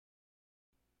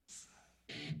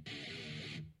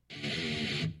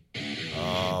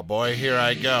boy, here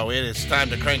I go. It is time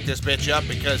to crank this bitch up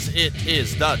because it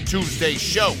is the Tuesday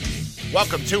show.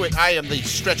 Welcome to it. I am the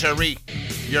Stretcheree,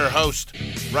 your host,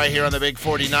 right here on the Big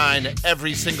 49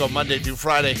 every single Monday through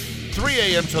Friday, 3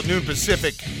 a.m. till noon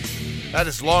Pacific. That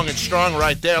is long and strong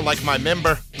right there, like my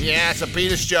member. Yeah, it's a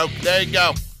penis joke. There you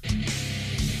go.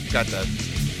 Got the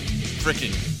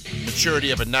freaking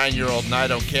maturity of a 9-year-old, and I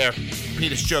don't care.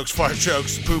 Penis jokes, fart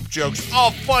jokes, poop jokes,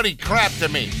 all funny crap to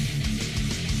me.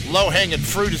 Low-hanging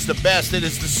fruit is the best. It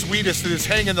is the sweetest. It is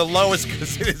hanging the lowest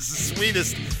because it is the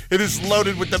sweetest. It is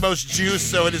loaded with the most juice,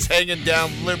 so it is hanging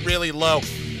down really low.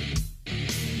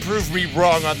 Prove me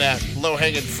wrong on that.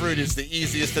 Low-hanging fruit is the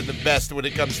easiest and the best when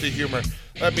it comes to humor.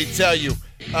 Let me tell you,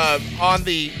 on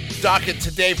the docket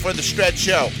today for the Stretch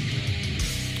Show,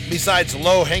 besides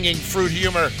low-hanging fruit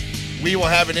humor, we will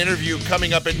have an interview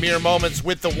coming up in mere moments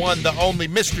with the one, the only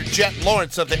Mr. Jet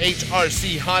Lawrence of the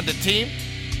HRC Honda team.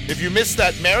 If you missed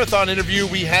that marathon interview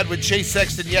we had with Chase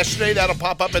Sexton yesterday, that'll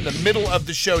pop up in the middle of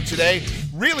the show today.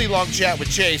 Really long chat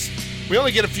with Chase. We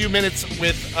only get a few minutes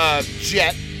with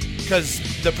Jet because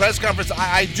the press conference,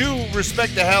 I do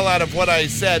respect the hell out of what I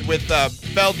said with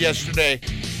Feld yesterday.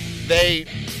 They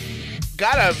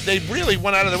really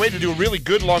went out of their way to do a really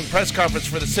good long press conference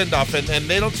for the send-off, and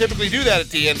they don't typically do that at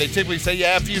the end. They typically say, yeah,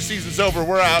 after your season's over,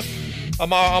 we're out.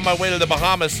 I'm on my way to the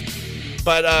Bahamas.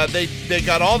 But they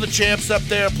got all the champs up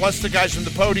there, plus the guys from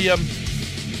the podium.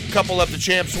 A couple of the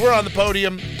champs were on the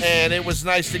podium, and it was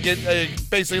nice to get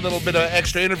basically a little bit of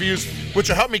extra interviews, which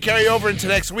will help me carry over into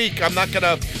next week. I'm not going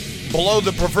to blow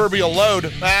the proverbial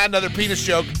load. Another penis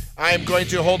joke. I am going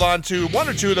to hold on to one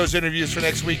or two of those interviews for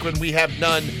next week when we have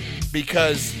none,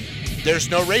 because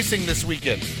there's no racing this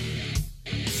weekend.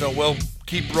 So we'll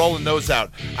keep rolling those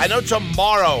out. I know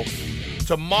tomorrow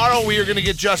we are going to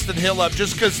get Justin Hill up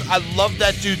just because I love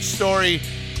that dude's story.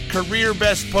 Career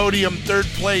best podium, third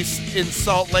place in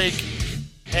Salt Lake.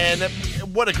 And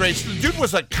what a great story. The dude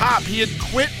was a cop. He had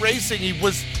quit racing. He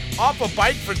was off a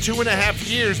bike for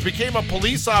 2.5 years, became a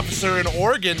police officer in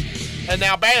Oregon, and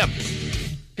now bam,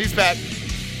 he's back.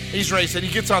 He's racing.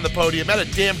 He gets on the podium. Had a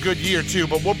damn good year, too,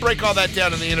 but we'll break all that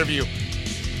down in the interview.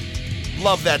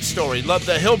 Love that story. Love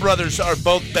the Hill brothers are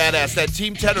both badass. That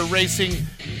Team Tedder Racing,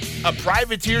 a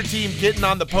privateer team getting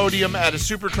on the podium at a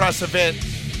Supercross event,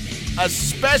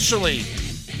 especially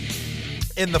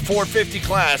in the 450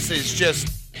 class, is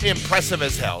just impressive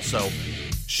as hell. So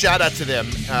shout out to them.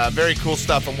 Very cool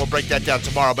stuff, and we'll break that down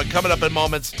tomorrow. But coming up in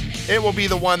moments, it will be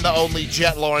the one, the only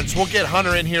Jet Lawrence. We'll get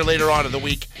Hunter in here later on in the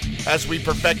week as we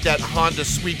perfect that Honda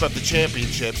sweep of the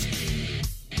championships.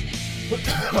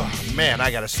 Oh, man, I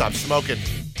got to stop smoking.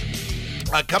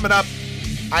 Coming up,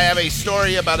 I have a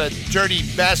story about a dirty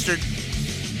bastard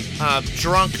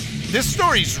drunk. This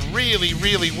story's really,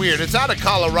 really weird. It's out of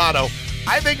Colorado.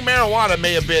 I think marijuana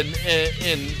may have been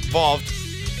involved.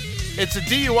 It's a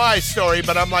DUI story,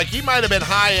 but I'm like, he might have been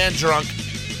high and drunk.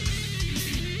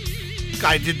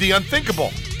 Guy did the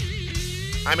unthinkable.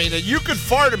 I mean, you could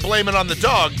fart and blame it on the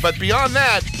dog, but beyond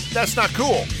that, that's not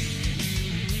cool.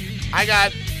 I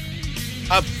got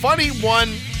a funny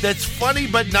one that's funny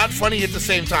but not funny at the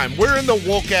same time. We're in the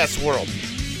woke-ass world.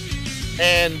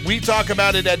 And we talk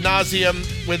about it ad nauseum.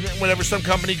 Whenever some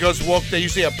company goes woke, they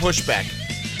usually have pushback.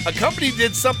 A company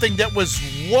did something that was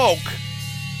woke,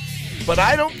 but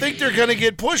I don't think they're going to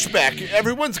get pushback.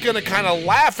 Everyone's going to kind of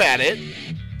laugh at it.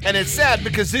 And it's sad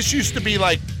because this used to be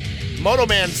like Moto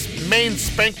Man's main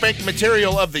Spank Bank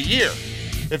material of the year.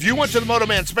 If you went to the Moto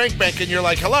Man Spank Bank and you're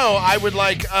like, hello, I would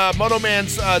like Moto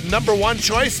Man's number one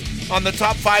choice on the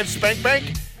top 5 Spank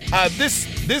Bank,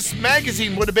 this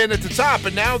magazine would have been at the top,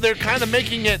 and now they're kind of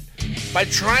making it by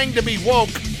trying to be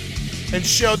woke and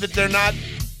show that they're not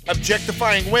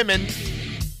objectifying women,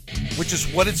 which is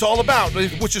what it's all about,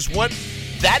 which is what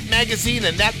that magazine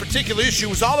and that particular issue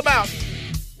was all about.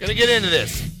 Gonna get into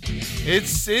this.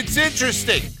 It's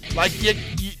interesting. Like,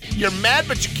 you're mad,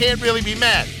 but you can't really be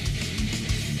mad.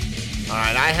 All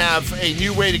right, I have a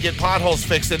new way to get potholes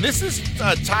fixed, and this is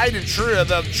tried and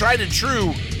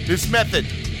true, this method.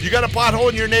 You got a pothole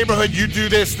in your neighborhood, you do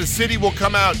this, the city will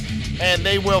come out, and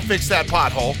they will fix that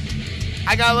pothole.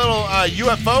 I got a little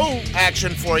UFO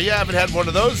action for you. I haven't had one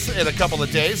of those in a couple of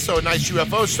days, so a nice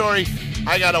UFO story.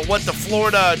 I got a What the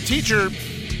Florida Teacher,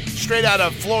 straight out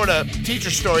of Florida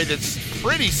teacher story that's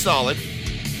pretty solid,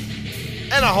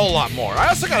 and a whole lot more. I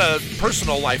also got a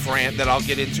personal life rant that I'll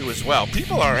get into as well.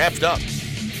 People are effed up.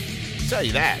 I'll tell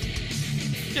you that.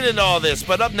 Get into all this,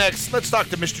 but up next, let's talk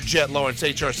to Mr. Jet Lawrence,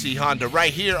 HRC Honda,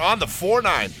 right here on the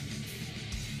 4-9.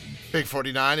 Big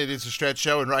 49, it is a Stretch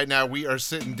Show, and right now we are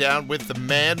sitting down with the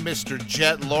man, Mr.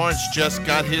 Jet Lawrence. Just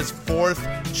got his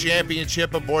 4th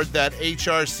championship aboard that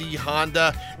HRC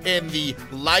Honda in the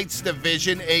Lights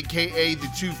Division, a.k.a. the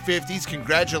 250s.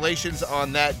 Congratulations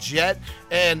on that, Jet.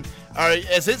 And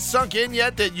has it sunk in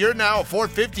yet that you're now a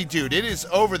 450 dude? It is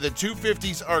over. The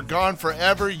 250s are gone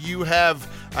forever. You have,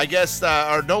 I guess,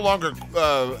 are no longer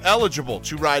eligible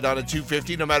to ride on a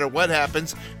 250 no matter what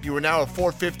happens. You are now a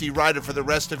 450 rider for the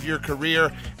rest of your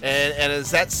career. And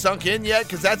has that sunk in yet?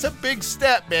 Because that's a big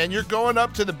step, man. You're going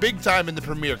up to the big time in the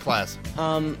Premier class.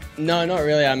 No, not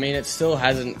really. I mean, it still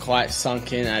hasn't quite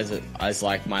sunk in as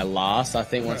like my last. I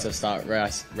think once I start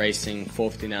racing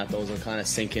 450 outdoors, it'll kind of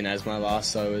sink in as my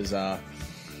last. So it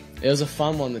was a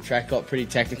fun one. The track got pretty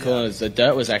technical, and the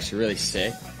dirt was actually really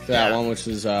sick for that one, which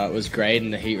was great.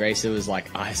 And the heat race, it was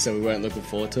like ice, so we weren't looking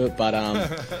forward to it. But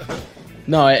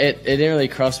no, it didn't really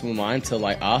cross my mind till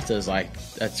like after. It's like,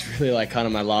 that's really like kind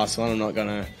of my last one. I'm not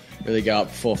gonna really go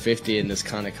up 450 and just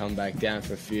kind of come back down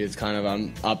for a few. It's kind of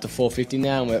I'm up to 450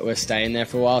 now, and we're staying there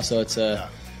for a while. So it's a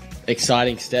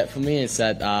exciting step for me. It's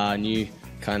that new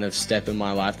kind of step in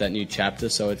my life, that new chapter.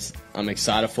 So I'm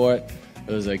excited for it.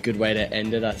 It was a good way to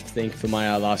end it, I think, for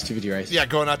my last 250 race. Yeah,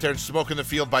 going out there and smoking the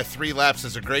field by 3 laps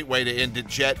is a great way to end it,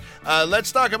 Jet.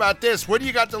 Let's talk about this. What do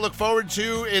you got to look forward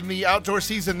to in the outdoor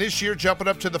season this year, jumping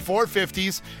up to the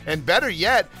 450s? And better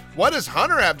yet, what does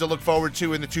Hunter have to look forward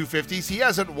to in the 250s? He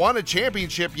hasn't won a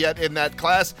championship yet in that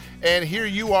class, and here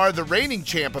you are, the reigning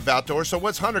champ of outdoors. So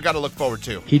what's Hunter got to look forward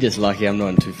to? He just lucky I'm not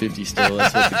in 250 still.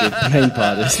 That's what the main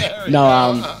part is.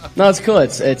 No, it's cool.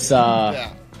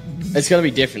 It's going to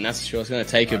be different, that's for sure. It's going to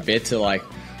take a bit to, like,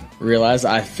 realize.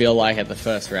 I feel like at the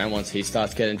first round, once he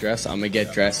starts getting dressed, I'm going to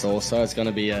get dressed also. It's going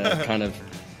to be a kind of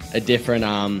a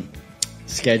different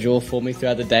schedule for me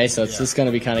throughout the day, so it's just going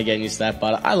to be kind of getting used to that.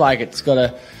 But I like it.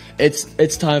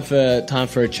 It's time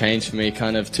for a change for me.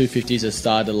 Kind of 250s have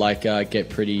started to, like, get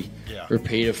pretty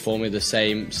repeated for me, the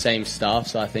same stuff.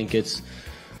 So I think it's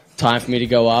time for me to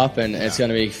go up, and it's going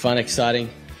to be fun, exciting.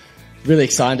 Really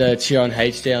excited to cheer on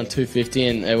HD on 250,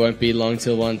 and it won't be long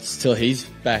till he's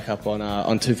back up on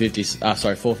 250s.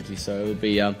 450s. So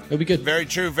it'll be good. Very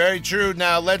true, very true.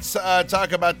 Now let's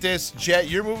talk about this, Jet.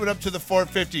 You're moving up to the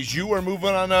 450s. You are moving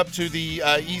on up to the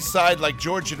east side, like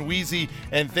George and Wheezy,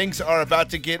 and things are about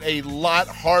to get a lot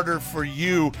harder for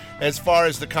you as far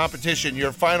as the competition.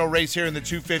 Your final race here in the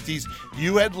 250s,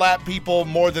 you had lapped people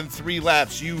more than 3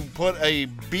 laps. You put a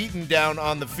beating down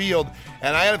on the field.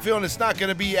 And I had a feeling it's not going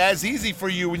to be as easy for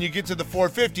you when you get to the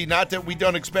 450. Not that we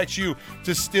don't expect you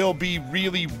to still be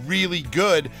really, really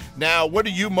good. Now, what are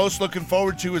you most looking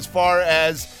forward to as far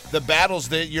as the battles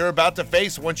that you're about to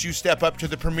face once you step up to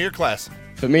the Premier class?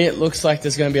 For me, it looks like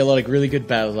there's going to be a lot of really good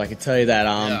battles. I can tell you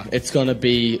that. It's going to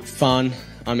be fun.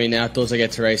 I mean, outdoors I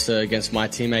get to race against my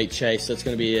teammate Chase, so it's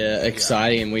going to be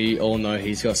exciting. And we all know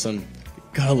he's got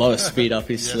a lot of speed up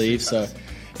his sleeve. So.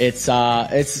 It's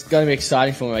going to be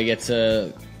exciting for me. I get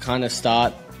to kind of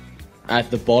start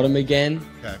at the bottom again,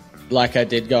 like I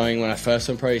did going when I first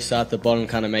went pro. You start at the bottom,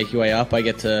 kind of make your way up. I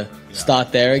get to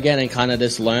start there again and kind of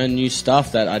just learn new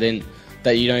stuff that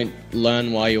you don't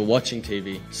learn while you're watching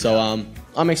TV. So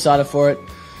I'm excited for it.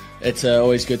 It's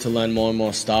always good to learn more and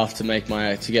more stuff to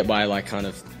get my like kind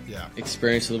of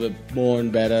experience a little bit more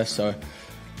and better. So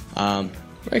I'm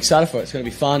excited for it. It's going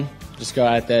to be fun. Just go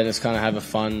out there and just kind of have a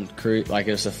fun crew, like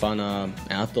it's a fun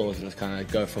outdoors, and just kind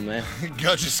of go from there.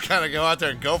 Just kind of go out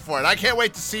there and go for it. I can't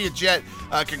wait to see you, Jet.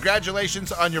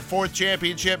 Congratulations on your 4th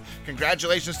championship.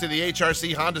 Congratulations to the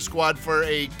HRC Honda squad for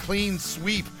a clean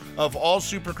sweep of all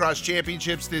Supercross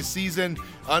championships this season.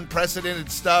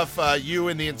 Unprecedented stuff. You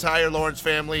and the entire Lawrence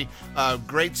family.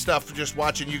 Great stuff just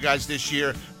watching you guys this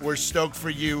year. We're stoked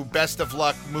for you. Best of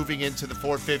luck moving into the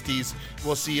 450s.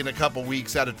 We'll see you in a couple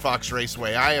weeks out at Fox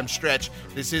Raceway. I am Stretch.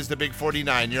 This is the Big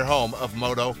 49, your home of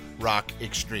Moto Rock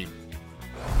Extreme.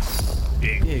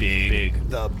 Big.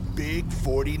 The Big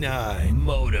 49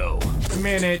 Moto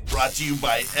Minute. Brought to you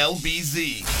by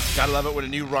LBZ. Gotta love it when a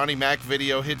new Ronnie Mac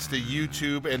video hits the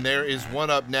YouTube, and there is one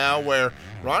up now where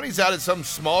Ronnie's out at some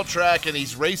small track and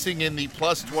he's racing in the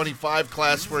plus 25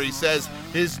 class, where he says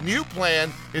his new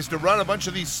plan is to run a bunch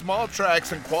of these small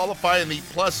tracks and qualify in the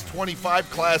plus 25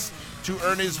 class to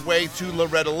earn his way to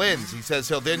Loretta Lynn's. He says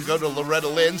he'll then go to Loretta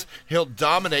Lynn's, he'll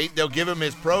dominate, they'll give him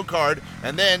his pro card,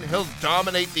 and then he'll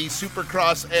dominate the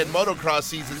Supercross and Motocross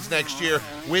seasons next year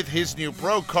with his new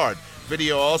pro card.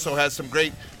 Video also has some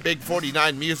great Big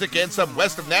 49 music and some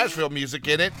West of Nashville music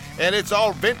in it, and it's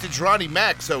all vintage Ronnie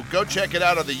Mac, so go check it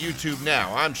out on the YouTube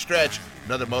now. I'm Stretch.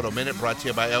 Another Moto Minute brought to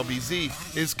you by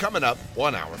LBZ is coming up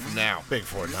 1 hour from now. Big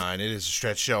 4-9, it is a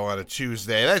stretch show on a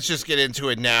Tuesday. Let's just get into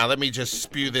it now. Let me just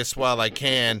spew this while I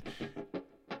can.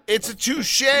 It's a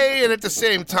touche, and at the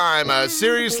same time,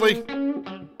 seriously.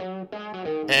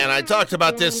 And I talked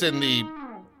about this in the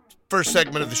first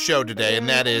segment of the show today, and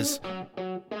that is,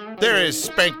 there is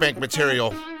Spank Bank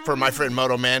material for my friend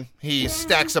Moto Man. He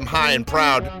stacks them high and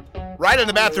proud right in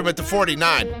the bathroom at the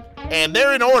 49. And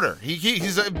they're in order.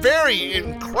 He's a very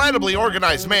incredibly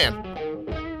organized man.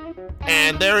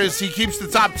 And he keeps the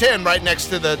top 10 right next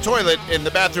to the toilet in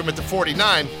the bathroom at the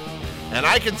 49. And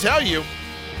I can tell you,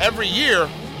 every year,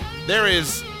 there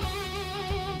is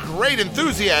great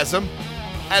enthusiasm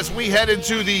as we head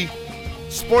into the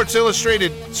Sports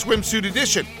Illustrated swimsuit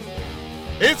edition.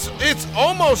 It's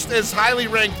almost as highly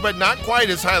ranked, but not quite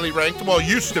as highly ranked, well,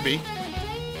 used to be,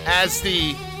 as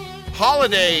the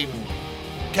holiday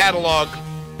catalog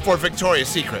for Victoria's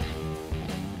Secret.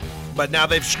 But now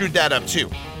they've screwed that up too.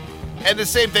 And the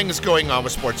same thing is going on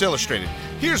with Sports Illustrated.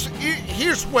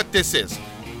 Here's what this is.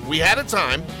 We had a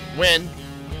time when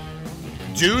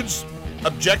dudes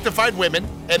objectified women,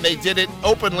 and they did it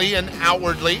openly and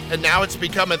outwardly, and now it's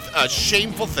become a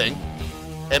shameful thing,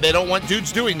 and they don't want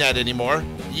dudes doing that anymore,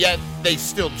 yet they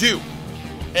still do.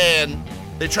 And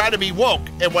they try to be woke,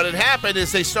 and what had happened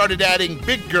is they started adding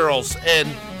big girls and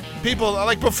people,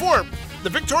 like before, the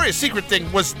Victoria's Secret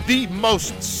thing was the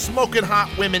most smoking hot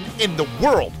women in the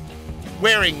world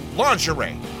wearing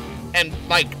lingerie. And,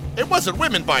 like, it wasn't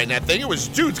women buying that thing, it was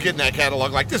dudes getting that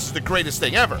catalog like, this is the greatest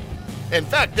thing ever. In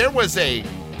fact, there was a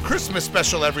Christmas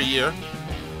special every year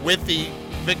with the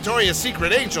Victoria's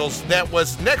Secret Angels that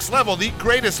was next level, the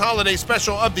greatest holiday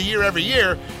special of the year every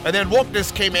year. And then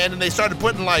wokeness came in and they started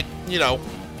putting, like, you know,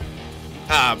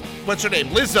 what's her name,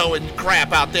 Lizzo and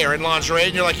crap out there in lingerie,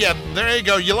 and you're like, yeah, there you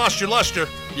go, you lost your luster,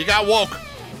 you got woke.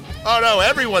 Oh no,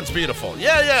 everyone's beautiful.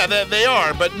 Yeah, they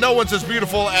are, but no one's as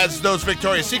beautiful as those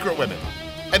Victoria's Secret women.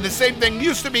 And the same thing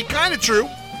used to be kind of true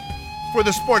for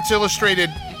the Sports Illustrated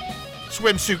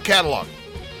swimsuit catalog.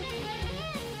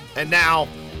 And now,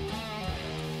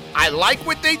 I like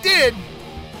what they did,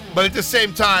 but at the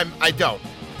same time, I don't.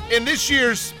 In this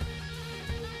year's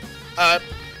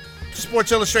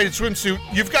Sports Illustrated swimsuit,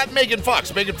 you've got Megan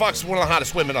Fox. Megan Fox is one of the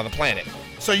hottest women on the planet.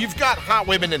 So you've got hot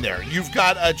women in there. You've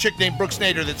got a chick named Brooke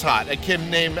Snyder that's hot. A Kim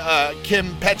named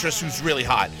Kim Petras who's really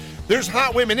hot. There's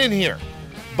hot women in here.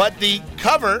 But the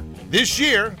cover this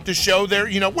year to show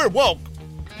we're woke.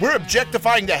 We're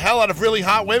objectifying the hell out of really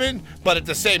hot women, but at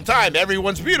the same time,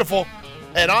 everyone's beautiful.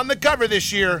 And on the cover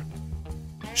this year,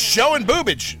 showing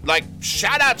boobage. Like,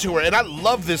 shout out to her. And I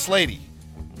love this lady.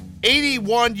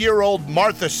 81-year-old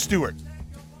Martha Stewart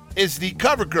is the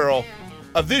cover girl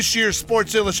of this year's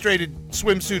Sports Illustrated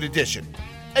swimsuit edition.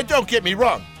 And don't get me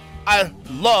wrong, I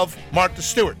love Martha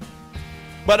Stewart.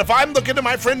 But if I'm looking at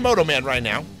my friend Moto Man right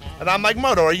now, and I'm like,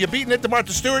 Moto, are you beating it to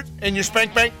Martha Stewart in your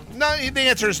Spank Bank? No, the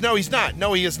answer is no, he's not.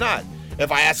 No, he is not.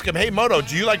 If I ask him, hey, Moto,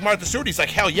 do you like Martha Stewart? He's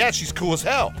like, hell yeah, she's cool as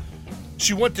hell.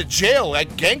 She went to jail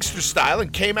like gangster style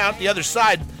and came out the other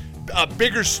side a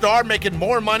bigger star, making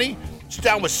more money. She's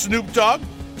down with Snoop Dogg,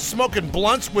 smoking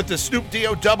blunts with the Snoop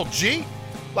D.O. Double G.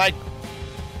 Like,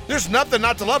 there's nothing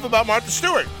not to love about Martha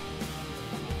Stewart.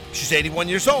 She's 81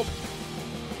 years old.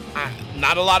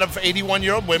 Not a lot of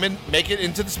 81-year-old women make it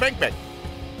into the Spank Bank.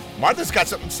 Martha's got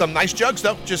some nice jugs,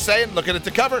 though. Just saying, looking at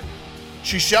the cover.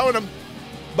 She's showing them.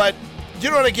 But you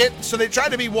know what I get? So they try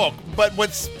to be woke. But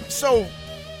what's so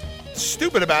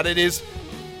stupid about it is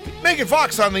Megan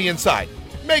Fox on the inside.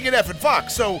 Megan effing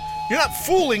Fox. So you're not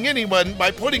fooling anyone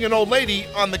by putting an old lady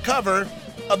on the cover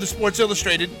of the Sports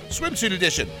Illustrated swimsuit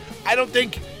edition. I don't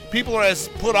think people are as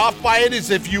put off by it as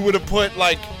if you would have put,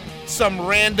 like, some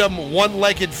random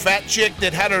one-legged fat chick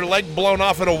that had her leg blown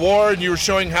off in a war and you were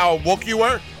showing how woke you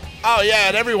were. Oh, yeah,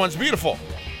 and everyone's beautiful.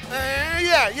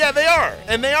 Yeah, they are.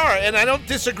 And they are. And I don't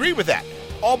disagree with that.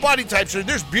 All body types are,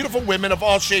 there's beautiful women of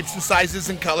all shapes and sizes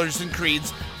and colors and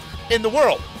creeds in the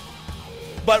world.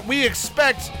 But we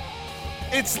expect,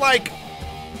 it's like,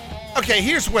 okay,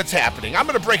 here's what's happening. I'm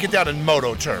going to break it down in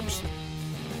moto terms.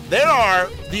 There are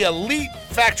the elite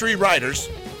factory riders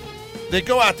that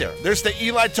go out there. There's the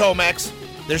Eli Tomacs.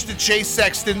 There's the Chase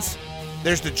Sextons.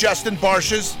 There's the Justin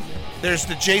Barshas. There's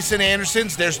the Jason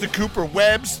Andersons. There's the Cooper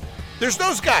Webbs. There's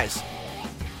those guys.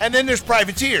 And then there's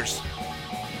privateers.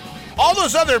 All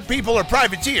those other people are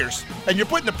privateers, and you're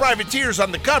putting the privateers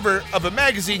on the cover of a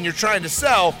magazine you're trying to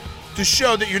sell to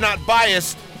show that you're not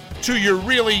biased to your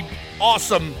really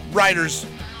awesome riders,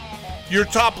 your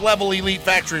top-level elite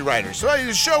factory riders. So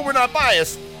to show we're not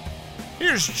biased,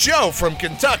 here's Joe from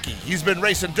Kentucky. He's been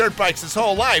racing dirt bikes his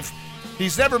whole life.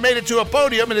 He's never made it to a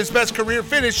podium, and his best career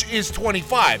finish is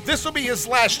 25. This will be his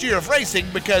last year of racing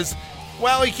because,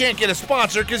 well, he can't get a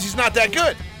sponsor because he's not that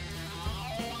good.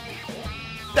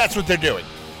 That's what they're doing.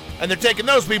 And they're taking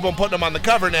those people and putting them on the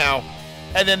cover now,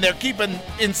 and then they're keeping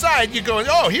inside, you going,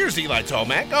 oh, here's Eli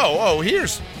Tomac.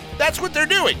 Here's... That's what they're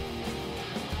doing.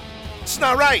 It's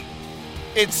not right.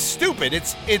 It's stupid.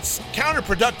 It's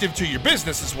counterproductive to your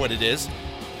business is what it is.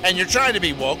 And you're trying to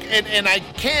be woke. And I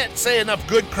can't say enough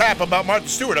good crap about Martha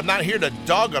Stewart. I'm not here to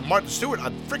dog on Martha Stewart. I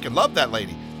freaking love that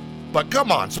lady. But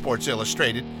come on, Sports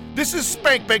Illustrated. This is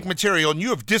Spank Bank material, and you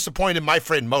have disappointed my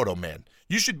friend Moto Man.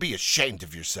 You should be ashamed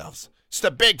of yourselves. It's the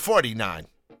Big 49.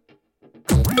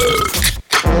 The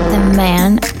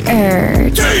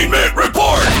Manertainment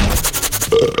Report!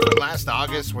 Last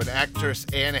August, when actress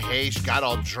Anna Heche got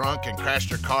all drunk and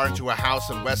crashed her car into a house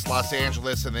in West Los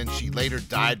Angeles, and then she later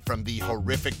died from the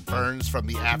horrific burns from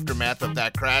the aftermath of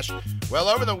that crash, well,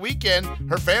 over the weekend,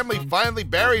 her family finally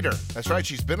buried her. That's right,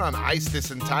 she's been on ice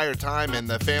this entire time, and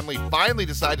the family finally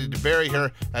decided to bury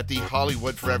her at the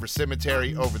Hollywood Forever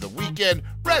Cemetery over the weekend.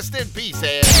 Rest in peace,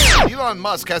 Anne. Elon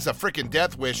Musk has a freaking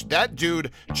death wish. That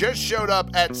dude just showed up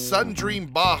at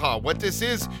Sundream Baja. What this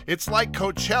is, it's like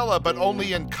Coachella, but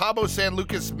only in Cabo San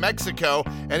Lucas, Mexico,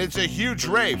 and it's a huge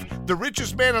rave. The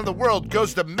richest man in the world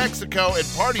goes to Mexico and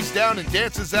parties down and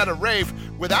dances at a rave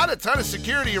without a ton of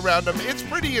security around him. It's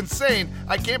pretty insane.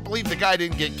 I can't believe the guy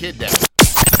didn't get kidnapped.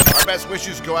 Our best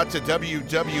wishes go out to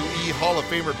WWE Hall of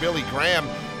Famer Billy Graham.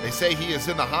 They say he is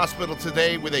in the hospital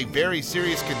today with a very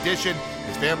serious condition.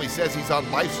 His family says he's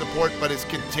on life support but is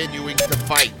continuing to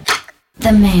fight. The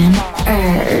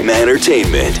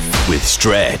Manertainment with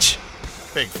Stretch.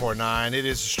 Big 4-9. It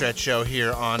is a Stretch show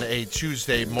here on a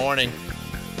Tuesday morning.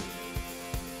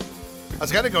 I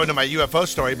was going to go into my UFO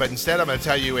story, but instead I'm going to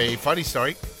tell you a funny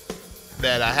story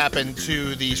that happened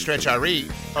to the Stretch RE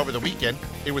over the weekend.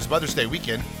 It was Mother's Day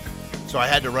weekend, so I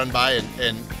had to run by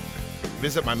and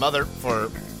visit my mother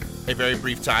for a very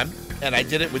brief time, and I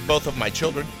did it with both of my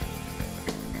children.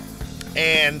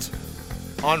 And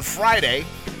on Friday,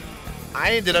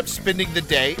 I ended up spending the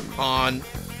day on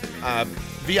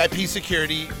VIP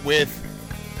security with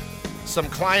some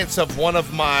clients of one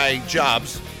of my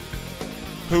jobs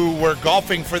who were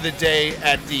golfing for the day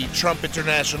at the Trump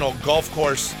International Golf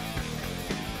Course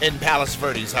in Palos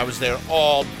Verdes. I was there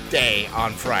all day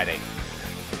on Friday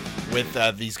with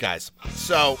these guys.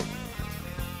 So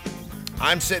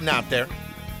I'm sitting out there,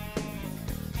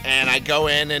 and I go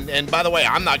in, and by the way,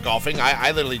 I'm not golfing.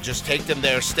 I literally just take them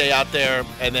there, stay out there,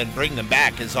 and then bring them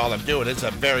back is all I'm doing. It's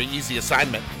a very easy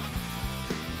assignment.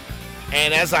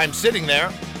 And as I'm sitting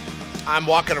there, I'm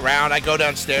walking around. I go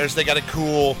downstairs. They got a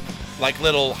cool, like,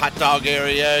 little hot dog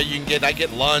area. I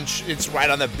get lunch. It's right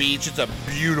on the beach. It's a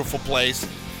beautiful place.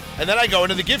 And then I go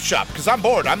into the gift shop because I'm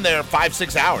bored. I'm there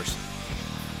 5-6 hours.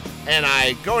 And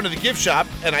I go into the gift shop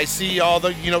and I see all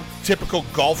the, typical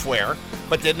golf wear.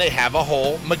 But then they have a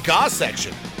whole MAGA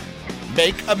section.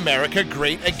 Make America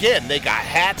Great Again. They got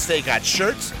hats. They got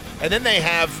shirts. And then they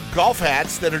have golf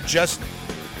hats that are just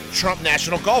Trump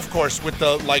National Golf Course with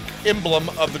the emblem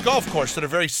of the golf course that are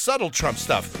very subtle Trump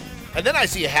stuff. And then I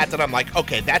see a hat that I'm like,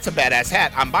 okay, that's a badass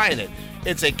hat. I'm buying it.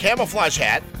 It's a camouflage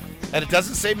hat, and it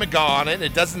doesn't say MAGA on it.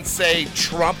 It doesn't say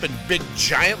Trump in big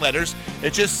giant letters.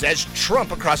 It just says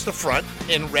Trump across the front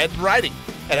in red writing.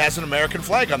 It has an American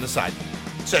flag on the side.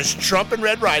 It says Trump in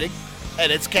red writing,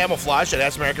 and it's camouflage. It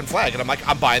has American flag, and I'm like,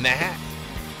 I'm buying that hat.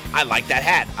 I like that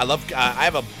hat. I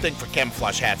have a thing for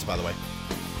camouflage hats, by the way.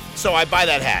 So I buy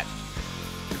that hat.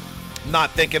 Not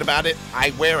thinking about it,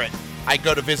 I wear it. I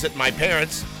go to visit my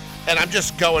parents, and I'm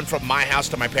just going from my house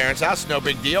to my parents' house, no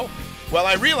big deal. Well,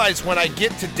 I realize when I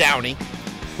get to Downey,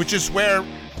 which is where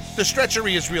the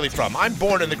Stretchery is really from. I'm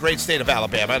born in the great state of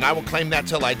Alabama, and I will claim that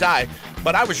till I die.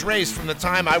 But I was raised from the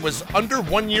time I was under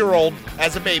 1 year old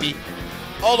as a baby,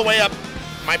 all the way up.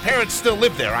 My parents still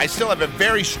live there. I still have a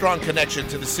very strong connection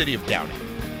to the city of Downey.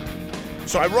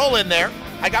 So I roll in there.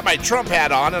 I got my Trump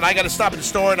hat on, and I got to stop at the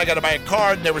store, and I got to buy a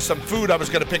card, and there was some food I was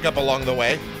going to pick up along the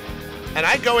way. And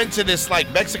I go into this,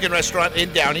 Mexican restaurant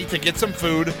in Downey to get some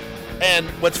food. And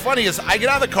what's funny is I get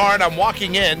out of the car, and I'm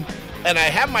walking in, and I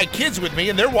have my kids with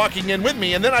me, and they're walking in with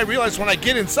me. And then I realize when I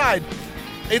get inside,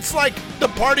 it's like the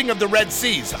parting of the Red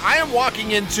Seas. I am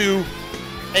walking into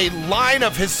a line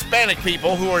of Hispanic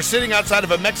people who are sitting outside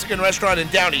of a Mexican restaurant in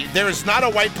Downey. There is not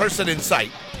a white person in sight,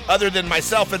 other than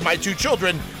myself and my two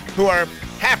children, who are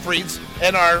half-breeds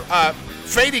and are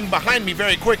fading behind me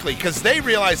very quickly because they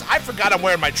realize I forgot I'm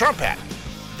wearing my Trump hat.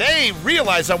 They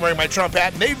realize I'm wearing my Trump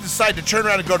hat, and they decide to turn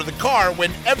around and go to the car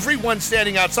when everyone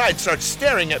standing outside starts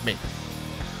staring at me.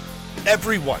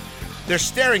 Everyone. They're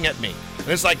staring at me. And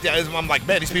it's like, I'm like,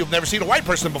 man, these people have never seen a white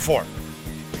person before.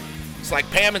 It's like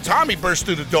Pam and Tommy burst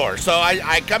through the door. So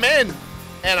I come in,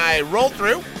 and I roll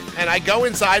through, and I go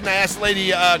inside, and I ask the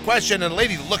lady a question, and the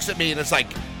lady looks at me, and it's like,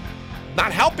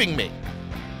 not helping me.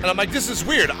 And I'm like, this is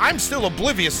weird. I'm still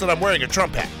oblivious that I'm wearing a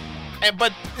Trump hat.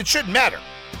 But it shouldn't matter.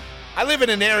 I live in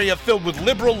an area filled with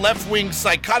liberal, left-wing,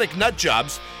 psychotic nut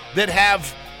jobs that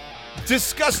have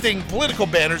disgusting political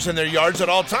banners in their yards at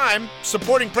all time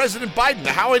supporting President Biden.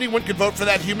 How anyone could vote for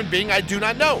that human being, I do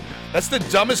not know. That's the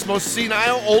dumbest, most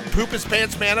senile, old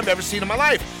poop-his-pants man I've ever seen in my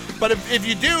life. But if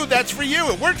you do, that's for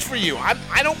you. It works for you.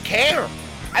 I don't care.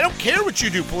 I don't care what you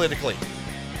do politically.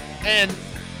 And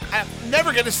I'm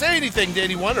never going to say anything to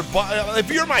anyone. Or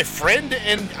if you're my friend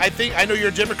and I know you're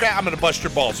a Democrat, I'm going to bust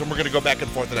your balls and we're going to go back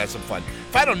and forth and have some fun.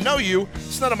 If I don't know you,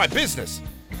 it's none of my business.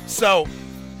 So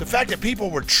the fact that people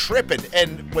were tripping,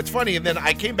 and what's funny, and then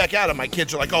I came back out and my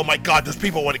kids are like, oh my God, those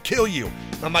people want to kill you.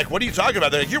 And I'm like, what are you talking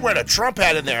about? They're like, you're wearing a Trump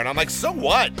hat in there. And I'm like, so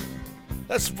what?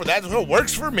 That's what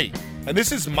works for me. And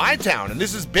this is my town, and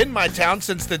this has been my town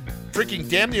since the freaking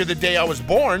damn near the day I was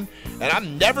born, and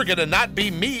I'm never going to not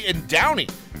be me in Downey.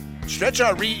 Stretch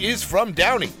RE is from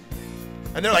Downey.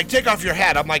 And they're like, take off your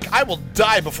hat. I'm like, I will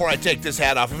die before I take this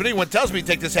hat off. If anyone tells me to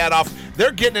take this hat off,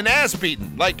 they're getting an ass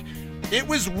beaten. Like, it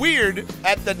was weird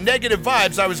at the negative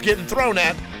vibes I was getting thrown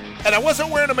at, and I wasn't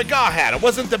wearing a MAGA hat. It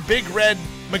wasn't the big red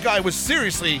MAGA. It was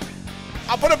seriously,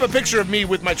 I'll put up a picture of me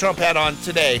with my Trump hat on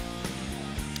today,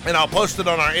 and I'll post it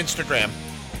on our Instagram,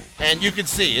 and you can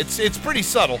see, it's pretty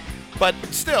subtle, but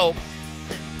still,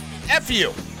 F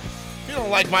you. If you don't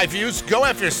like my views, go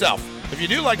F yourself. If you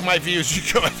do like my views,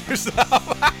 you go F yourself.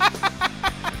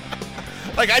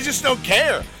 Like, I just don't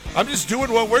care. I'm just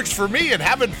doing what works for me and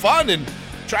having fun and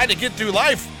trying to get through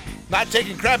life, not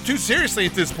taking crap too seriously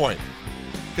at this point.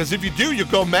 Because if you do, you'll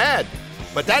go mad.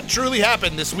 But that truly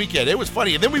happened this weekend. It was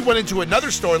funny. And then we went into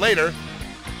another store later,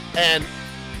 and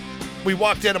we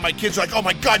walked in, and my kids were like, oh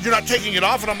my God, you're not taking it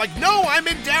off? And I'm like, no, I'm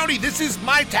in Downey. This is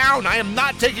my town. I am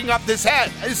not taking off this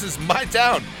hat. This is my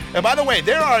town. And by the way,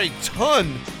 there are a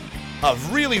ton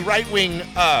of really right-wing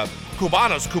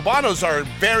Cubanos. Cubanos are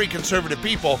very conservative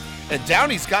people, and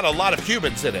Downey's got a lot of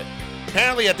Cubans in it.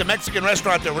 Apparently at the Mexican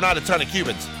restaurant, there were not a ton of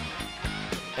Cubans.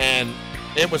 And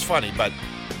it was funny, but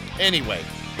anyway.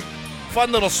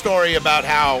 Fun little story about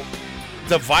how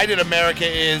divided America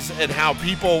is and how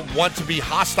people want to be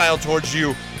hostile towards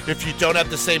you if you don't have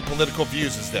the same political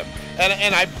views as them.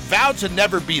 And I vow to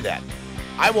never be that.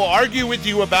 I will argue with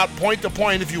you about point to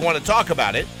point if you want to talk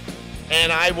about it,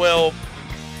 and I will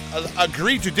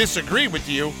agree to disagree with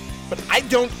you, but I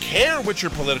don't care what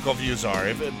your political views are.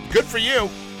 If good for you.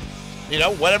 You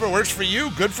know, whatever works for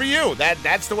you, good for you.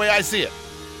 That's the way I see it.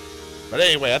 But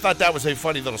anyway, I thought that was a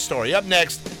funny little story. Up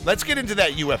next, let's get into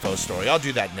that UFO story. I'll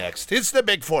do that next. It's the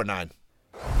Big 49.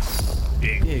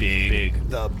 Big.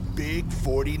 The Big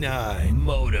 49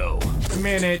 Moto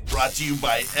Minute. Brought to you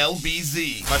by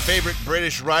LBZ. My favorite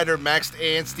British rider, Max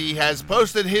Anstey, has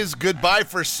posted his goodbye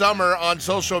for summer on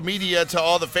social media to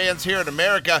all the fans here in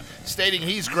America, stating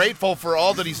he's grateful for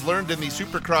all that he's learned in the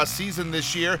Supercross season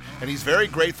this year, and he's very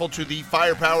grateful to the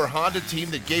Firepower Honda team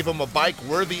that gave him a bike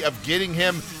worthy of getting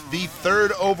him the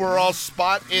third overall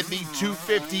spot in the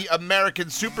 250 American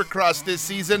Supercross this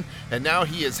season, and now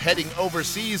he is heading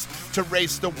overseas to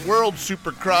race the World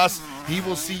Supercross. He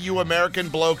will see you American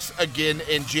blokes again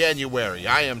in January.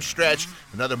 I am Stretch.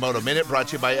 Another Moto Minute brought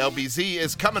to you by LBZ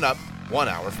is coming up 1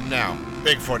 hour from now.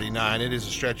 Big 49, it is a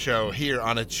Stretch show here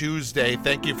on a Tuesday.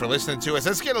 Thank you for listening to us.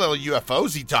 Let's get a little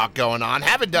UFOs-y talk going on.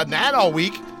 Haven't done that all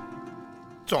week.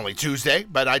 It's only Tuesday,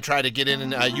 but I try to get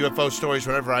in UFO stories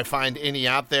whenever I find any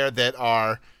out there that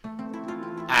are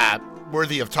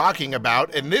worthy of talking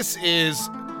about. And this is,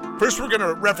 first we're going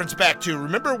to reference back to,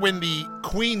 remember when the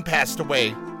Queen passed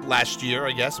away last year,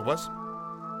 I guess it was?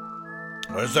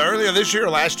 Was it earlier this year or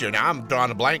last year? Now I'm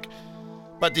drawing a blank.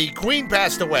 But the Queen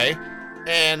passed away,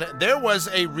 and there was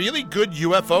a really good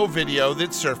UFO video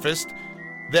that surfaced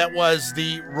that was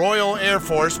the Royal Air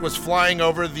Force was flying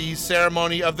over the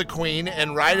ceremony of the Queen,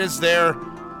 and right as they're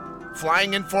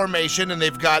flying in formation, and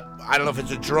they've got, I don't know if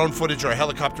it's a drone footage or a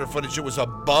helicopter footage, it was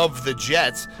above the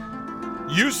jets,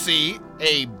 you see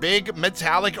a big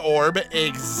metallic orb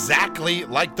exactly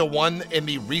like the one in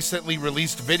the recently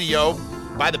released video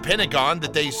by the Pentagon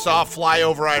that they saw fly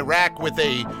over Iraq with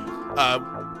a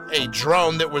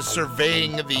drone that was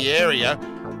surveying the area.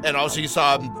 And also you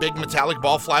saw a big metallic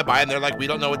ball fly by, and they're like, we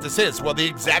don't know what this is. Well, the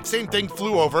exact same thing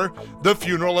flew over the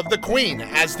funeral of the Queen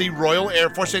as the Royal Air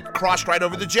Force. It crossed right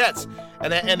over the jets.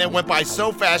 And then went by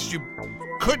so fast you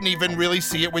couldn't even really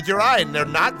see it with your eye. And they're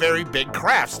not very big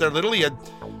crafts. They're literally a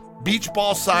beach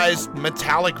ball-sized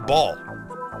metallic ball.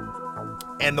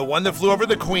 And the one that flew over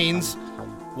the Queens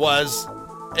was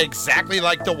exactly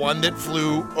like the one that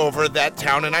flew over that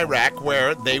town in Iraq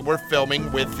where they were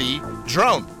filming with the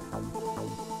drone.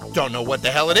 Don't know what the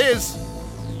hell it is.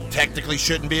 Technically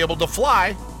shouldn't be able to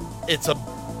fly. It's a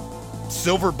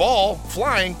silver ball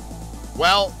flying.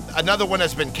 Well, another one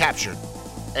has been captured.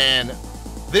 And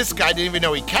this guy didn't even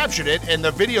know he captured it. And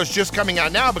the video's just coming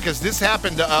out now because this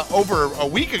happened over a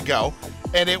week ago.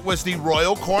 And it was the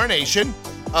royal coronation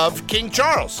of King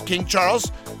Charles. King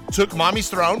Charles took mommy's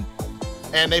throne.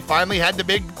 And they finally had the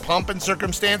big pomp and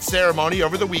circumstance ceremony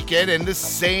over the weekend. And the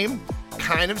same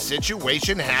kind of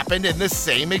situation happened, and the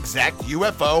same exact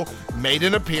UFO made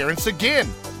an appearance again.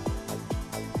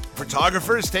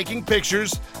 Photographers taking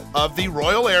pictures of the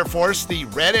Royal Air Force, the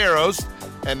Red Arrows,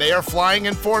 and they are flying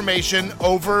in formation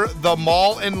over the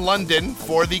mall in London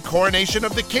for the coronation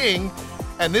of the king,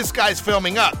 and this guy's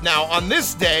filming up. Now, on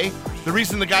this day, the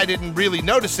reason the guy didn't really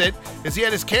notice it is he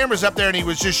had his cameras up there and he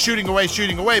was just shooting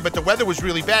away, but the weather was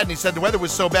really bad, and he said the weather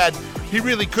was so bad he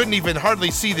really couldn't even hardly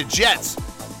see the jets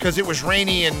because it was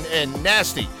rainy and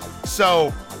nasty.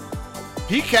 So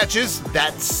he catches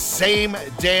that same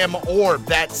damn orb,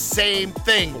 that same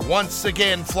thing, once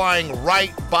again flying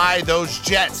right by those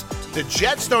jets. The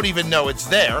jets don't even know it's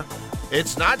there.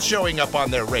 It's not showing up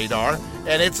on their radar,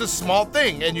 and it's a small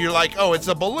thing. And you're like, oh, it's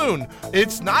a balloon.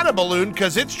 It's not a balloon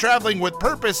because it's traveling with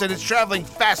purpose, and it's traveling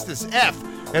fast as F.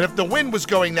 And if the wind was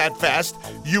going that fast,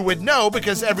 you would know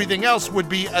because everything else would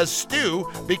be a stew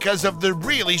because of the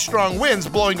really strong winds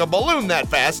blowing a balloon that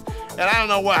fast. And I don't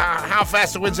know how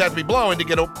fast the winds have to be blowing to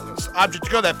get an object to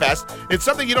go that fast. It's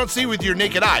something you don't see with your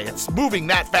naked eye. It's moving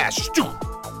that fast.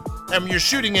 And when you're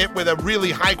shooting it with a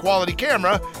really high quality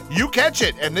camera, you catch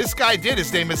it. And this guy did.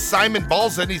 His name is Simon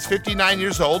Balzan. He's 59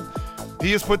 years old.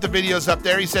 He has put the videos up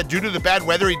there. He said due to the bad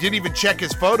weather, he didn't even check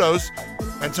his photos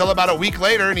until about a week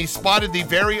later, and he spotted the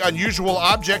very unusual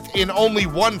object in only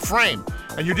one frame.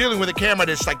 And you're dealing with a camera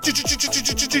that's like,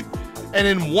 and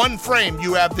in one frame,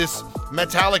 you have this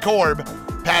metallic orb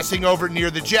passing over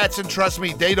near the jets, and trust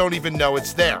me, they don't even know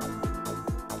it's there.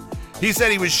 He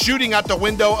said he was shooting out the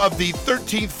window of the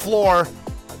 13th floor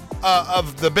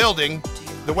of the building.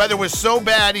 The weather was so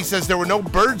bad, he says there were no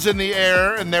birds in the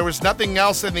air, and there was nothing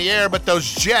else in the air but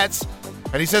those jets.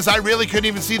 And he says, I really couldn't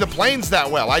even see the planes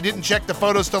that well. I didn't check the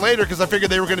photos till later because I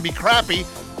figured they were going to be crappy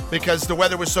because the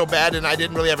weather was so bad and I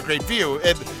didn't really have a great view.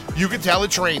 And you could tell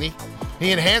it's rainy.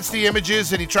 He enhanced the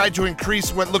images and he tried to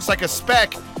increase what looks like a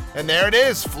speck. And there it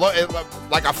is,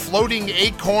 like a floating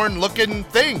acorn-looking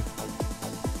thing.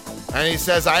 And he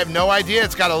says, I have no idea.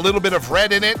 It's got a little bit of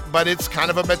red in it, but it's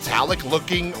kind of a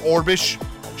metallic-looking orbish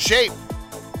shape.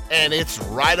 And it's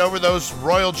right over those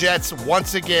royal jets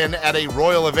once again at a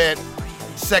royal event.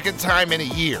 Second time in a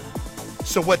year.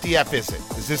 So what the F is it?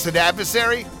 Is this an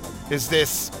adversary? Is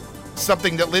this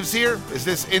something that lives here? Is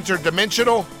this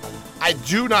interdimensional? I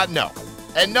do not know.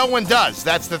 And no one does.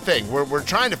 That's the thing. We're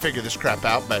trying to figure this crap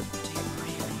out, but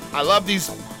I love these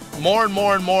more and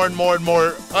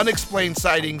more unexplained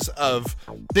sightings of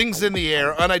things in the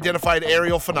air, unidentified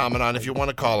aerial phenomenon, if you want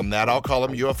to call them that. I'll call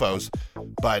them UFOs.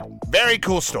 But very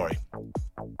cool story.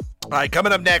 All right,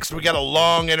 coming up next, we got a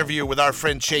long interview with our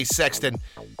friend Chase Sexton,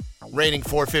 reigning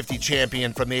 450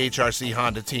 champion from the HRC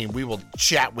Honda team. We will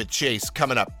chat with Chase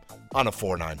coming up on a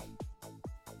 4-9.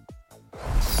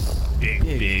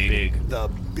 Big. The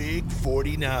Big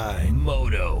 49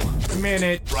 Moto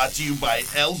Minute. Brought to you by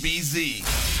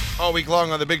LBZ. All week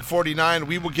long on the Big 49,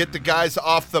 we will get the guys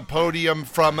off the podium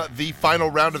from the final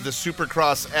round of the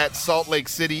Supercross at Salt Lake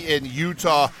City in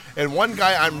Utah. And one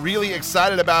guy I'm really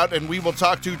excited about and we will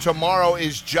talk to tomorrow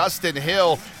is Justin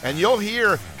Hill. And you'll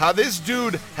hear how this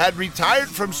dude had retired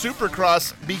from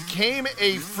Supercross, became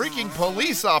a freaking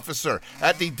police officer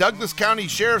at the Douglas County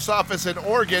Sheriff's Office in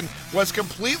Oregon, was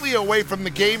completely away from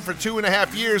the game for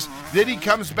 2.5 years. Then he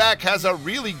comes back, has a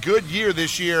really good year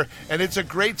this year, and it's a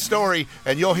great story.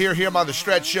 And you'll hear him on the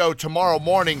Stretch Show tomorrow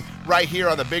morning right here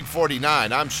on the Big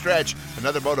 49. I'm Stretch.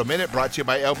 Another Moto Minute brought to you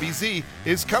by LBZ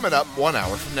is coming up 1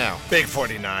 hour from now. Big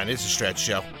 49 is a Stretch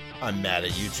Show. I'm mad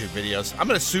at YouTube videos. I'm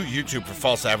going to sue YouTube for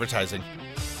false advertising.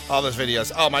 All those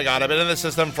videos. Oh my God, I've been in the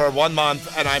system for 1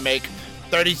 month and I make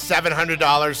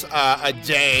 $3,700 a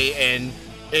day in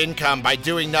income by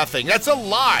doing nothing. That's a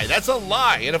lie. That's a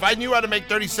lie. And if I knew how to make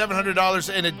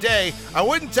 $3,700 in a day, I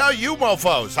wouldn't tell you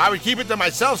mofos. I would keep it to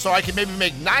myself so I can maybe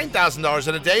make $9,000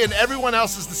 in a day, and everyone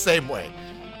else is the same way.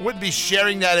 I wouldn't be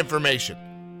sharing that information.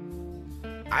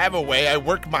 I have a way. I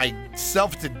work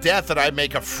myself to death and I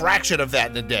make a fraction of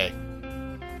that in a day.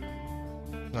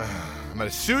 I'm going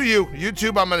to sue you.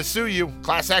 YouTube, I'm going to sue you.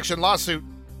 Class action lawsuit.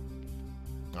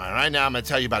 All right, now I'm going to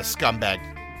tell you about a scumbag.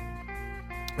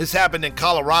 This happened in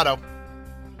Colorado.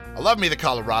 I love me the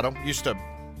Colorado. Used to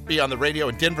be on the radio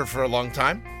in Denver for a long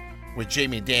time with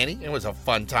Jamie and Danny. It was a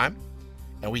fun time.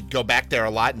 And we'd go back there a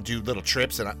lot and do little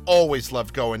trips. And I always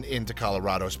loved going into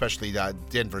Colorado, especially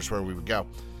Denver's where we would go.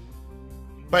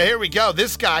 But here we go.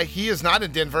 This guy, he is not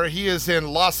in Denver. He is in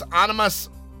Los Animas.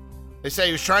 They say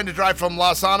he was trying to drive from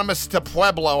Los Animas to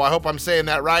Pueblo. I hope I'm saying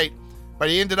that right.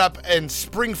 But he ended up in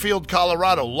Springfield,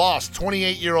 Colorado. Lost,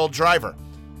 28-year-old driver.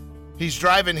 He's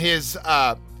driving his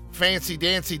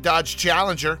fancy-dancy Dodge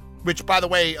Challenger, which, by the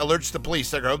way, alerts the police.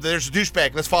 They go, there's a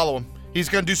douchebag. Let's follow him. He's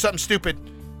going to do something stupid.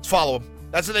 Let's follow him.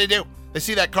 That's what they do. They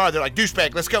see that car. They're like,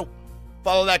 douchebag, let's go.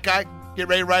 Follow that guy. Get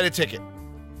ready to write a ticket.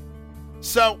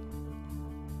 So,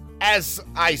 as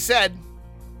I said,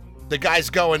 the guy's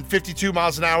going 52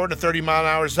 miles an hour in a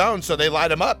 30-mile-an-hour zone, so they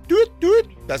light him up. Do it.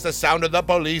 That's the sound of the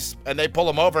police, and they pull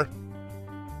him over.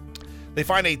 They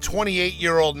find a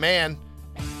 28-year-old man.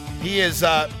 He is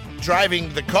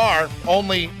driving the car,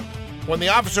 only when the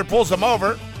officer pulls him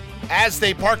over, as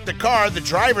they park the car, the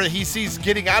driver he sees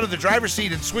getting out of the driver's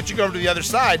seat and switching over to the other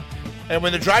side. And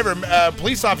when the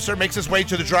police officer makes his way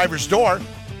to the driver's door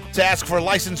to ask for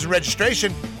license and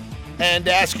registration and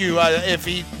ask you if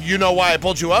you know why I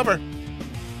pulled you over,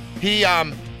 he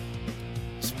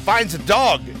finds a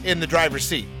dog in the driver's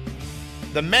seat.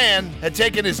 The man had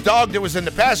taken his dog that was in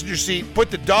the passenger seat,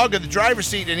 put the dog in the driver's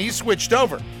seat, and he switched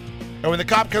over. And when the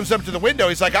cop comes up to the window,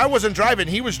 he's like, I wasn't driving,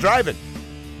 he was driving.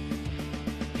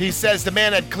 He says the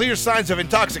man had clear signs of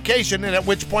intoxication, and at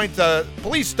which point the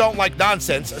police don't like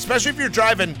nonsense, especially if you're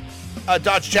driving a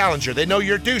Dodge Challenger. They know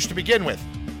you're a douche to begin with.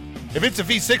 If it's a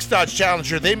V6 Dodge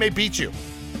Challenger, they may beat you,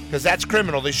 because that's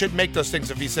criminal. They shouldn't make those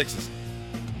things a V6s.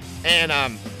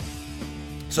 And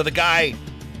so the guy,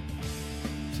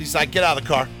 he's like, get out of the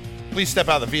car. Please step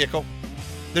out of the vehicle.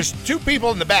 There's two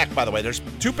people in the back, by the way. There's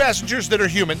two passengers that are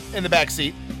human in the back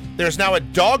seat. There's now a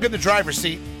dog in the driver's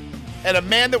seat, and a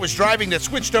man that was driving that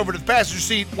switched over to the passenger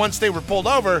seat once they were pulled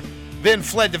over, then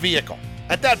fled the vehicle.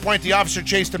 At that point, the officer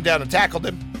chased him down and tackled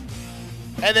him.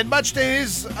 And then, much to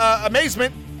his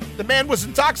amazement, the man was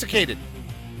intoxicated.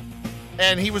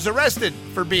 And he was arrested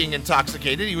for being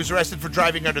intoxicated. He was arrested for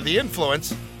driving under the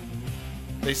influence.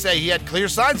 They say he had clear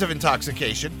signs of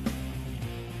intoxication.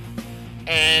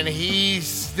 And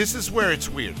this is where it's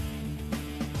weird.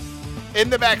 In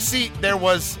the back seat, there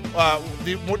was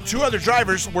the two other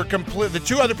drivers were the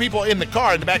two other people in the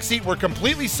car in the back seat were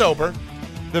completely sober.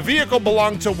 The vehicle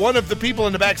belonged to one of the people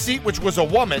in the back seat, which was a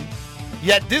woman.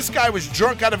 Yet this guy was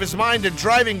drunk out of his mind and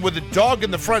driving with a dog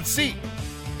in the front seat.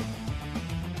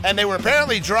 And they were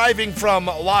apparently driving from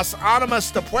Los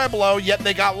Animas to Pueblo, yet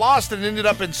they got lost and ended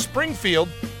up in Springfield.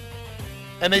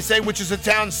 And they say, which is a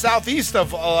town southeast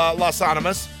of Los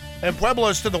Animas, and Pueblo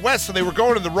is to the west, so they were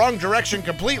going in the wrong direction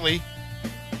completely.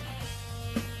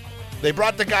 They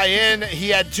brought the guy in. He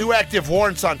had 2 active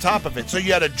warrants on top of it. So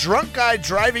you had a drunk guy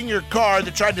driving your car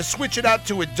that tried to switch it out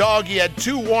to a dog. He had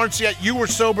 2 warrants, yet you were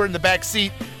sober in the back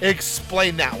seat.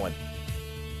 Explain that one.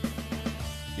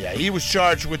 Yeah, he was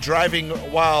charged with driving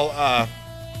while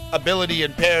ability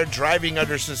impaired, driving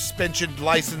under suspension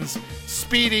license,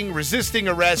 speeding, resisting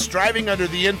arrest, driving under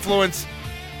the influence,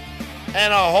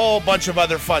 and a whole bunch of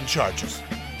other fun charges.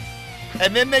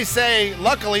 And then they say,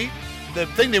 luckily, the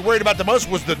thing they worried about the most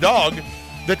was the dog,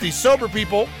 that the sober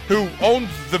people who owned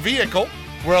the vehicle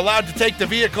were allowed to take the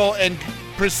vehicle and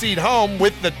proceed home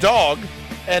with the dog,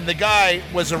 and the guy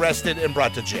was arrested and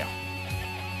brought to jail.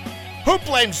 Who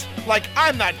blames,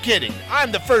 I'm not kidding.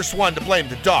 I'm the first one to blame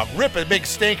the dog. Rip a big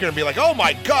stinker and be like, oh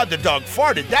my God, the dog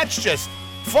farted. That's just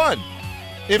fun.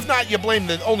 If not, you blame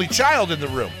the only child in the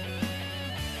room.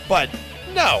 But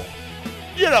no,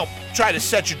 you don't try to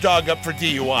set your dog up for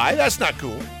DUI. That's not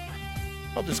cool.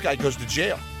 Oh, this guy goes to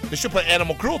jail. They should put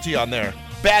animal cruelty on there.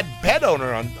 Bad pet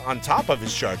owner on top of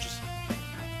his charges.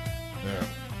 Yeah.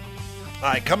 All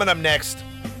right, coming up next,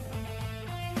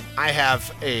 I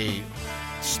have a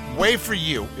way for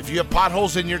you, if you have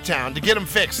potholes in your town, to get them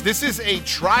fixed. This is a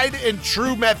tried and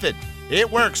true method.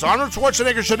 It works. Arnold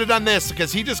Schwarzenegger should have done this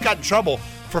because he just got in trouble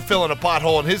for filling a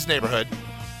pothole in his neighborhood.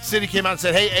 City came out and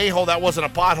said, hey, a-hole, that wasn't a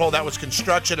pothole, that was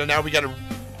construction, and now we got to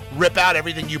rip out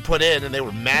everything you put in, and they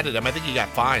were mad at him. I think he got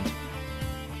fined.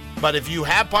 But if you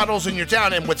have potholes in your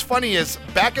town, and what's funny is,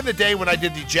 back in the day when I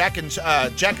did the Jack and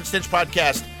Stitch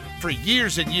podcast for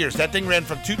years and years, that thing ran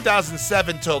from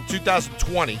 2007 till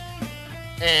 2020,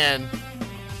 and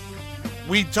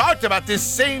we talked about this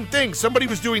same thing. Somebody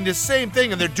was doing this same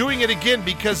thing, and they're doing it again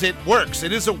because it works.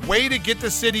 It is a way to get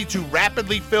the city to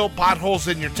rapidly fill potholes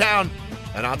in your town,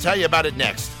 and I'll tell you about it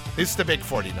next. It's the Big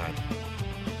 49.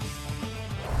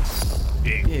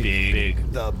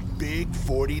 Big. The Big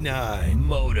 49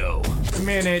 Moto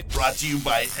Minute. Brought to you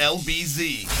by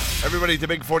LBZ. Everybody at the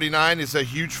Big 49 is a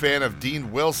huge fan of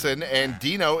Dean Wilson, and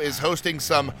Dino is hosting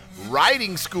some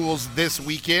riding schools this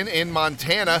weekend in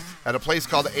Montana at a place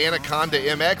called Anaconda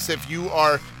MX. If you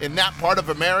are in that part of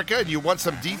America and you want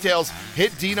some details,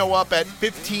 hit Dino up at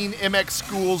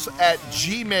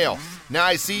 15mxschools@gmail.com. Now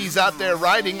I see he's out there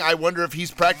riding. I wonder if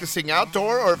he's practicing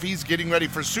outdoor or if he's getting ready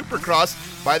for Supercross.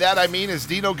 By that I mean, is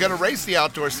Dino going to race the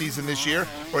outdoor season this year,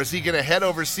 or is he going to head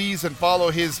overseas and follow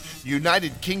his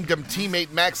United Kingdom teammate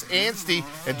Max Anstey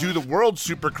and do the World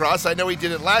Supercross? I know he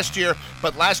did it last year,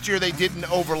 but last year they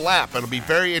didn't overlap. It'll be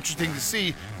very interesting to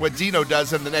see what Dino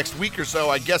does in the next week or so.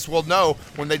 I guess we'll know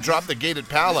when they drop the gate at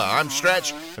Pala. I'm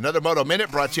Stretch. Another Moto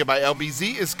Minute brought to you by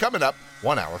LBZ is coming up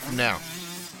 1 hour from now.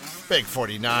 Big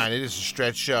 49, it is a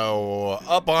Stretch show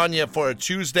up on you for a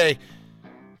Tuesday.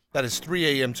 That is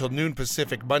 3 a.m. till noon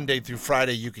Pacific, Monday through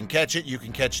Friday. You can catch it. You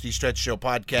can catch the Stretch Show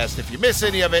podcast if you miss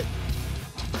any of it,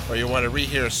 or you want to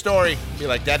rehear a story, be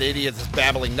like, that idiot is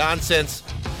babbling nonsense.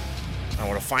 I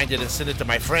want to find it and send it to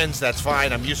my friends. That's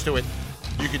fine. I'm used to it.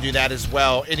 You can do that as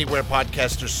well. Anywhere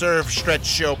podcasters serve, Stretch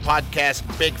Show podcast,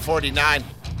 Big 49.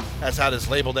 That's how it is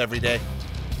labeled every day.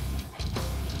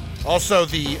 Also,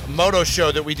 the Moto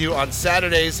show that we do on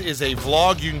Saturdays is a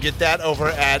vlog. You can get that over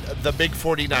at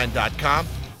thebig49.com.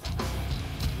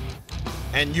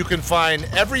 And you can find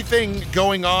everything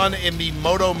going on in the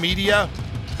Moto media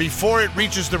before it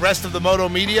reaches the rest of the Moto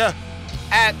media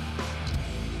at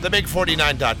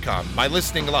thebig49.com by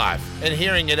listening live and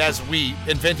hearing it as we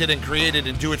invented and created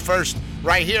and do it first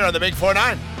right here on the Big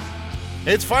 49.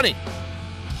 It's funny.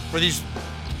 For these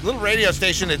little radio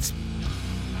station, it's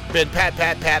been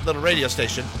pat little radio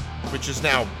station, which is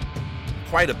now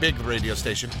quite a big radio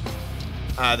station.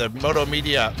 The Moto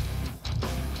media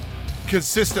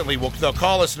consistently they'll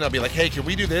call us and they'll be like, hey, can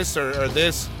we do this or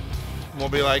this? And we'll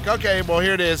be like, okay, well,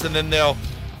 here it is. And then they'll,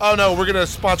 oh no, we're going to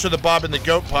sponsor the Bob and the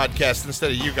Goat podcast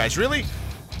instead of you guys. Really?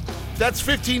 That's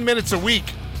 15 minutes a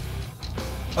week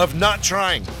of not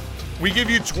trying. We give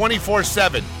you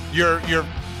 24/7. Your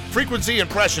frequency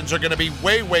impressions are going to be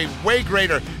way, way, way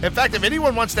greater. In fact, if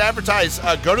anyone wants to advertise,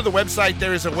 go to the website.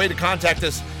 There is a way to contact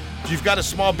us. If you've got a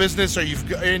small business or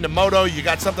you're into moto, you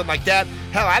got something like that.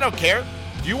 Hell, I don't care.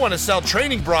 If you want to sell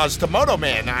training bras to Moto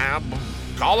Man,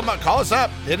 call them up, call us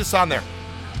up. Hit us on there.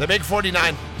 The Big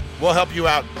 49 will help you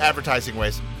out advertising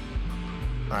ways.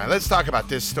 All right, let's talk about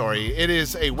this story. It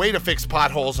is a way to fix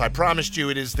potholes. I promised you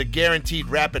it is the guaranteed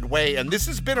rapid way, and this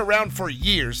has been around for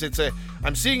years.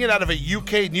 I'm seeing it out of a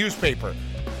UK newspaper,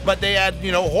 but they had,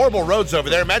 horrible roads over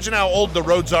there. Imagine how old the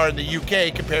roads are in the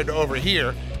UK compared to over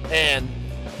here, and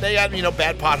they had,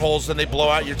 bad potholes, and they blow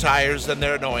out your tires, and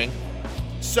they're annoying.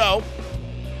 So,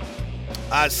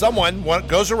 someone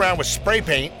goes around with spray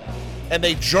paint, and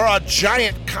they draw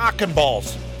giant cock and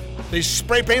balls. They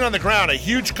spray paint on the ground, a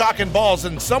huge cock and balls,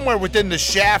 and somewhere within the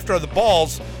shaft or the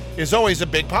balls is always a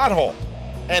big pothole.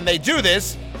 And they do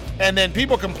this, and then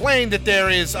people complain that there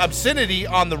is obscenity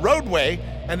on the roadway,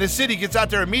 and the city gets out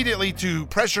there immediately to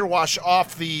pressure wash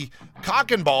off the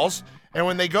cock and balls. And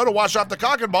when they go to wash off the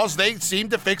cock and balls, they seem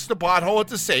to fix the pothole at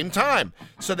the same time.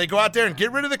 So they go out there and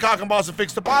get rid of the cock and balls and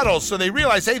fix the potholes. So they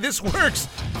realize, hey, this works.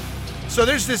 So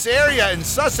there's this area in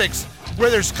Sussex where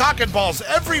there's cock and balls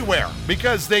everywhere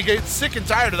because they get sick and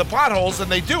tired of the potholes and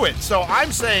they do it. So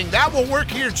I'm saying that will work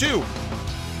here too.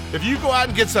 If you go out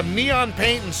and get some neon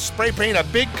paint and spray paint a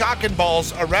big cock and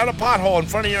balls around a pothole in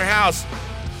front of your house,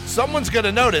 someone's going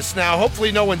to notice. Now,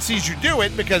 hopefully no one sees you do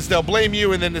it because they'll blame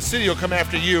you and then the city will come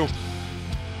after you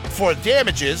for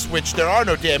damages, which there are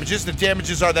no damages. The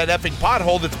damages are that effing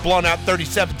pothole that's blown out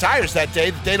 37 tires that day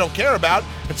that they don't care about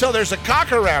until there's a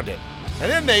cock around it. And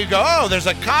then they go, oh, there's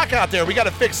a cock out there. We got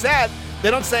to fix that.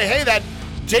 They don't say, hey, that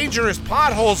dangerous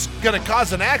pothole's going to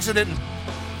cause an accident and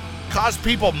cause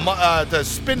people to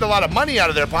spend a lot of money out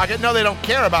of their pocket. No, they don't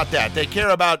care about that. They care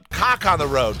about cock on the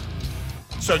road.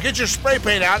 So get your spray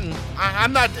paint out. And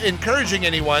I'm not encouraging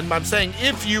anyone. I'm saying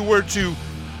if you were to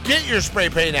get your spray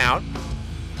paint out,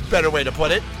 better way to put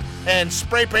it, and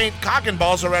spray paint cock and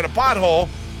balls around a pothole,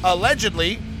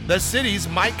 allegedly, the cities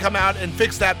might come out and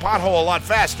fix that pothole a lot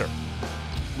faster.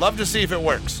 Love to see if it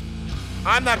works.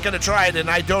 I'm not going to try it, and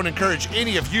I don't encourage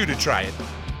any of you to try it.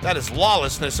 That is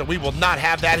lawlessness, and we will not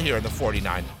have that here in the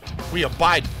 49. We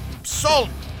abide so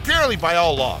purely by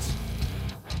all laws.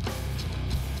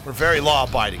 We're very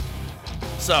law-abiding.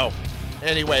 So,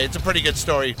 anyway, it's a pretty good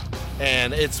story,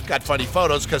 and it's got funny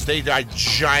photos because they got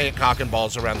giant cock and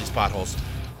balls around these potholes,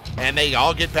 and they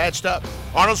all get patched up.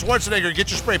 Arnold Schwarzenegger,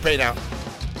 get your spray paint out.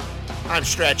 I'm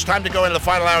Stretch. Time to go into the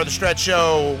final hour of the Stretch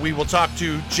Show. We will talk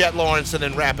to Jet Lawrence and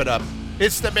then wrap it up.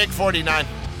 It's the Big 49.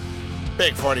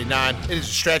 Big 49. It is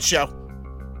a Stretch Show.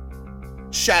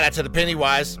 Shout out to the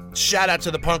Pennywise. Shout out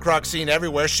to the punk rock scene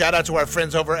everywhere. Shout out to our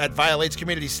friends over at Violates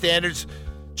Community Standards.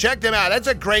 Check them out. That's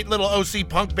a great little OC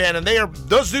punk band, and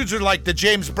those dudes are like the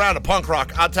James Brown of punk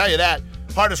rock. I'll tell you that.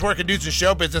 Hardest working dudes in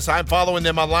show business. I'm following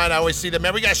them online. I always see them.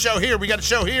 Man, we got a show here. We got a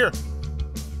show here.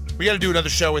 We got to do another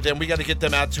show with them. We got to get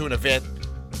them out to an event.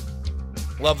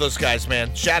 Love those guys,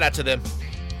 man. Shout out to them.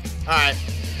 All right.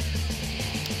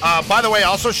 By the way,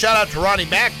 also shout out to Ronnie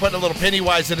Mac putting a little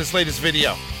Pennywise in his latest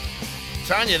video. I'm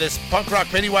telling you, this punk rock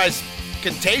Pennywise,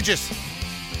 contagious.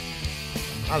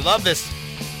 I love this.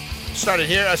 I started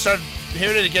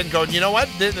hearing it again going, you know what?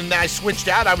 Then I switched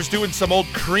out. I was doing some old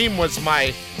Cream was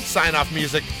my sign-off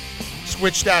music.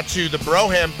 Switched out to the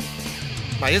Broham.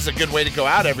 This is a good way to go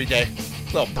out every day.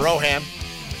 Little Broham.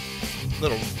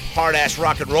 Little hard-ass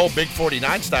rock and roll, Big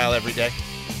 49 style every day.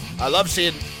 I love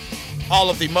seeing all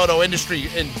of the moto industry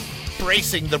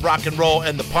embracing the rock and roll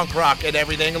and the punk rock and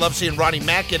everything. I love seeing Ronnie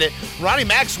Mac in it. Ronnie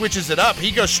Mac switches it up.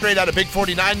 He goes straight out of Big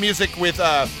 49 music with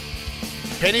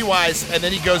Pennywise, and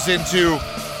then he goes into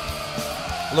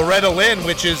Loretta Lynn,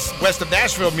 which is west of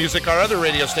Nashville music, our other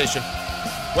radio station.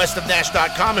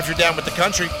 westofnash.com if you're down with the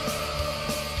country.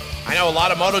 I know a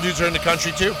lot of moto dudes are in the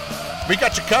country too. We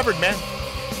got you covered, man.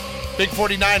 Big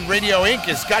 49 Radio Inc.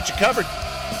 has got you covered.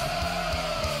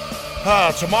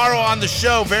 Tomorrow on the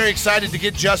show, very excited to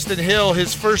get Justin Hill,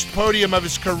 his first podium of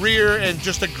his career, and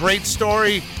just a great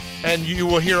story. And you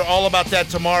will hear all about that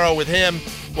tomorrow with him.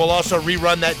 We'll also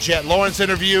rerun that Jet Lawrence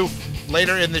interview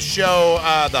later in the show.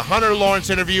 The Hunter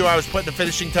Lawrence interview, I was putting the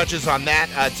finishing touches on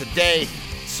that today.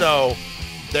 So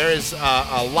there is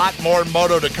a lot more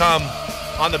moto to come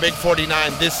on the Big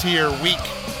 49 this here week.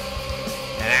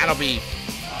 And that'll be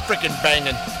freaking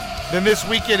banging. Then this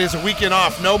weekend is a weekend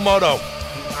off. No moto.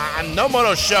 No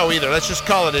moto show either. Let's just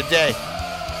call it a day.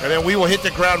 And then we will hit the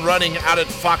ground running out at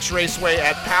Fox Raceway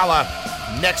at Pala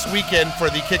next weekend for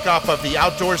the kickoff of the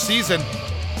outdoor season.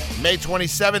 May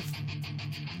 27th,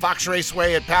 Fox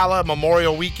Raceway at Pala,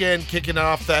 Memorial Weekend, kicking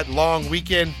off that long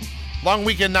weekend. Long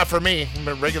weekend, not for me,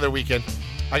 but regular weekend.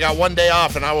 I got one day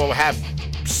off, and I will have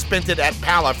spent it at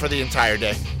Pala for the entire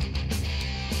day.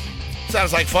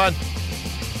 Sounds like fun.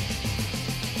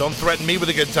 Don't threaten me with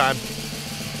a good time.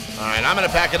 All right, I'm going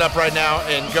to pack it up right now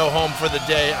and go home for the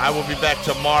day. I will be back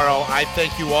tomorrow. I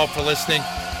thank you all for listening.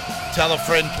 Tell a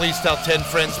friend. Please tell 10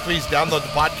 friends. Please download the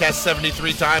podcast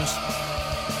 73 times.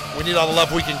 We need all the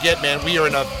love we can get, man. We are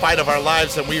in a fight of our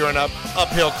lives, and we are in an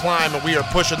uphill climb, and we are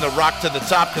pushing the rock to the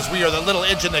top because we are the little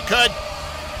engine that could.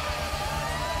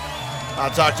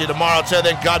 I'll talk to you tomorrow. Till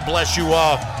then, God bless you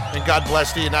all, and God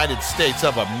bless the United States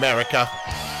of America.